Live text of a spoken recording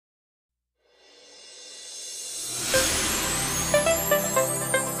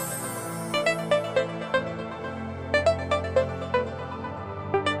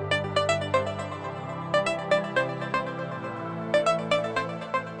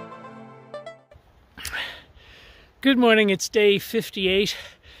Good morning, it's day 58.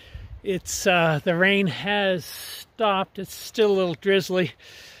 It's the rain has stopped. It's still a little drizzly.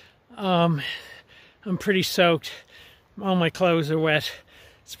 I'm pretty soaked. All my clothes are wet.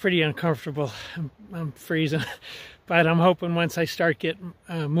 It's pretty uncomfortable. I'm freezing. But I'm hoping once I start getting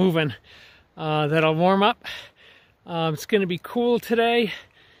moving that I'll warm up. It's going to be cool today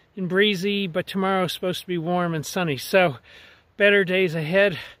and breezy, but tomorrow's supposed to be warm and sunny. So better days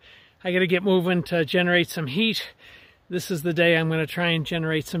ahead. I got to get moving to generate some heat. This is the day I'm going to try and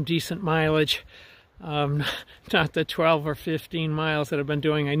generate some decent mileage. Not the 12 or 15 miles that I've been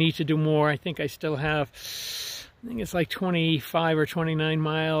doing. I need to do more. I think I still have, I think it's like 25 or 29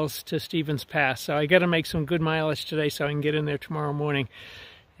 miles to Stevens Pass. So I got to make some good mileage today so I can get in there tomorrow morning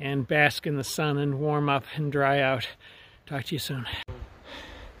and bask in the sun and warm up and dry out. Talk to you soon.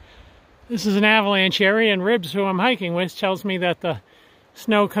 This is an avalanche area, and Ribs, who I'm hiking with, tells me that the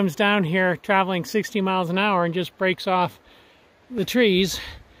snow comes down here traveling 60 miles an hour and just breaks off the trees,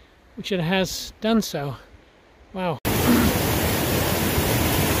 which it has done so. Wow.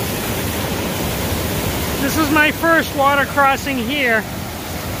 This is my first water crossing here.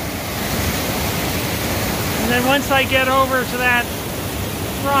 And then once I get over to that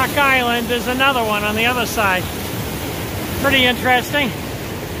rock island, there's another one on the other side. Pretty interesting.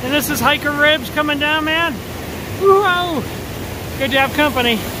 And this is hiker Ribs coming down, man. Whoa! Good to have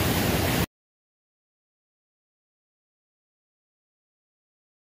company.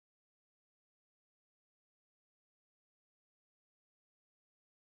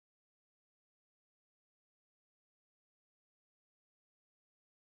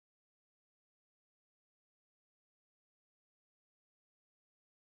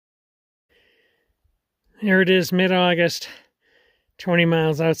 Here it is, mid-August, 20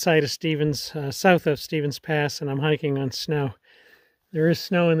 miles outside of Stevens, south of Stevens Pass, and I'm hiking on snow. There is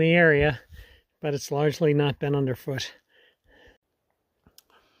snow in the area, but it's largely not been underfoot.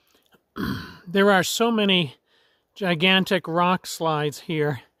 There are so many gigantic rock slides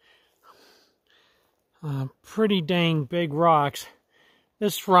here. Pretty dang big rocks.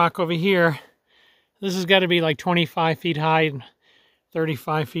 This rock over here, this has got to be like 25 feet high and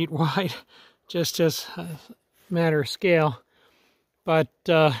 35 feet wide, just as a matter of scale. But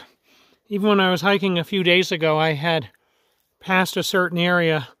even when I was hiking a few days ago, I had passed a certain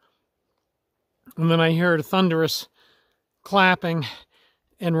area, and then I heard a thunderous clapping,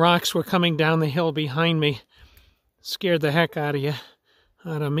 and rocks were coming down the hill behind me. Scared the heck out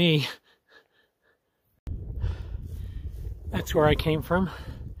of me. That's where I came from.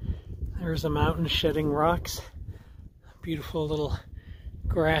 There's a mountain shedding rocks. Beautiful little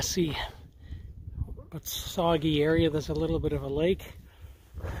grassy but soggy area. There's a little bit of a lake.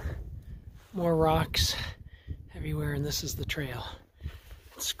 More rocks everywhere, and this is the trail.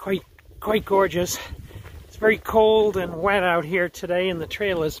 It's quite gorgeous. It's very cold and wet out here today, and the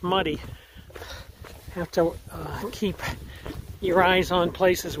trail is muddy. You have to keep your eyes on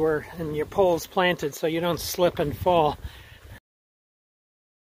places where and your poles planted so you don't slip and fall.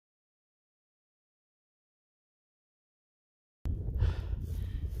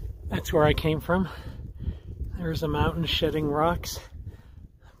 That's where I came from. There's a mountain shedding rocks.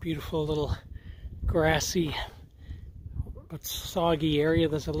 Beautiful little grassy but soggy area.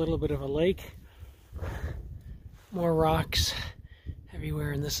 There's a little bit of a lake. More rocks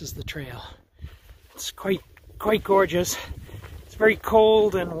everywhere, and this is the trail. It's quite gorgeous. It's very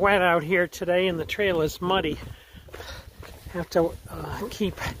cold and wet out here today, and the trail is muddy. You have to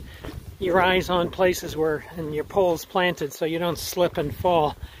keep your eyes on places where and your poles planted so you don't slip and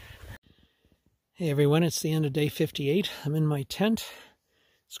fall. Hey everyone, it's the end of day 58. I'm in my tent.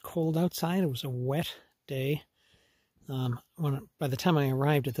 It's cold outside. It was a wet day. By the time I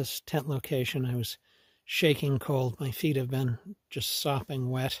arrived at this tent location, I was shaking cold. My feet have been just sopping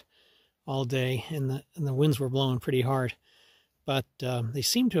wet all day, and the winds were blowing pretty hard. But they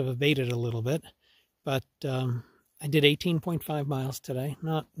seem to have abated a little bit. But I did 18.5 miles today.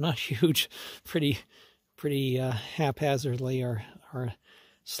 Not huge, pretty haphazardly or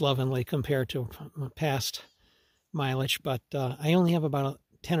slovenly compared to past mileage. But I only have about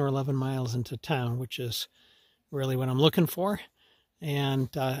 10 or 11 miles into town, which is really what I'm looking for. And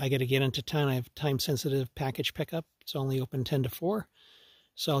I got to get into town. I have time-sensitive package pickup. It's only open 10 to 4.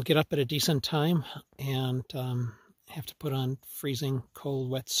 So I'll get up at a decent time and have to put on freezing cold,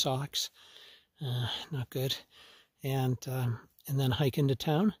 wet socks. Not good. And then hike into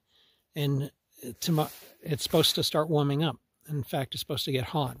town. And it's supposed to start warming up. In fact, it's supposed to get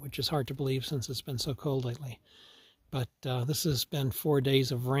hot, which is hard to believe since it's been so cold lately. But this has been 4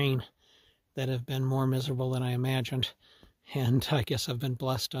 days of rain that have been more miserable than I imagined. And I guess I've been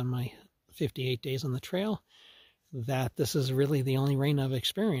blessed on my 58 days on the trail. that this is really the only rain I've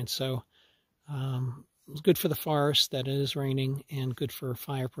experienced. So it's good for the forest that it is raining, and good for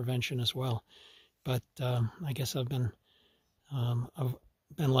fire prevention as well. But I guess I've been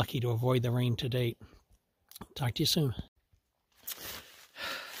lucky to avoid the rain to date. Talk to you soon.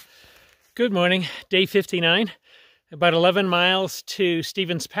 Good morning, day 59. About 11 miles to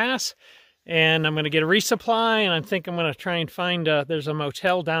Stevens Pass, and I'm going to get a resupply, and I think I'm going to try and find, there's a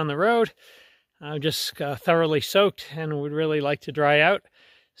motel down the road. I'm just thoroughly soaked and would really like to dry out.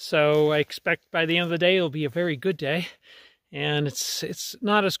 So I expect by the end of the day it'll be a very good day. And it's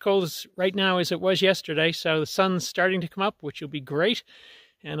not as cold as right now as it was yesterday, so the sun's starting to come up, which will be great.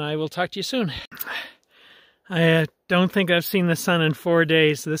 And I will talk to you soon. I don't think I've seen the sun in 4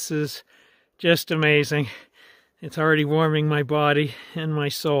 days. This is just amazing. It's already warming my body and my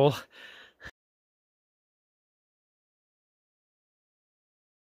soul.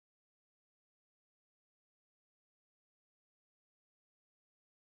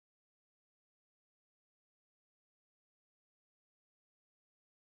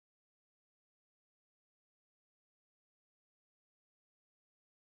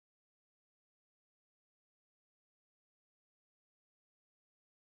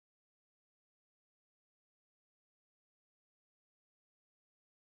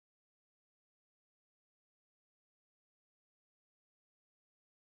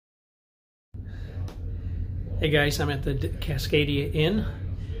 Hey guys, I'm at the Cascadia Inn.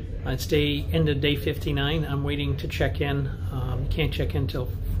 It's end of day 59. I'm waiting to check in. You can't check in until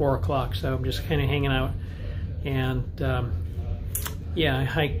 4 o'clock, so I'm just kind of hanging out. And yeah, I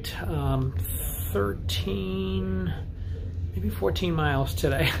hiked 13, maybe 14 miles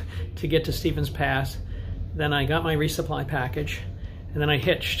today to get to Stevens Pass. Then I got my resupply package, and then I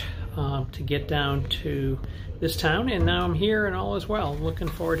hitched to get down to this town, and now I'm here and all is well. Looking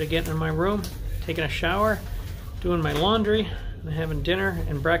forward to getting in my room, taking a shower, doing my laundry, and having dinner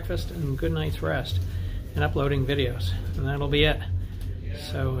and breakfast and good night's rest, and uploading videos, and that'll be it.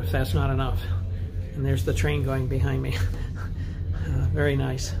 So if that's not enough. And there's the train going behind me. Very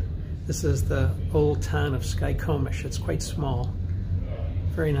nice. This is the old town of Skykomish. It's quite small.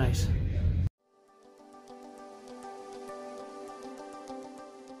 Very nice.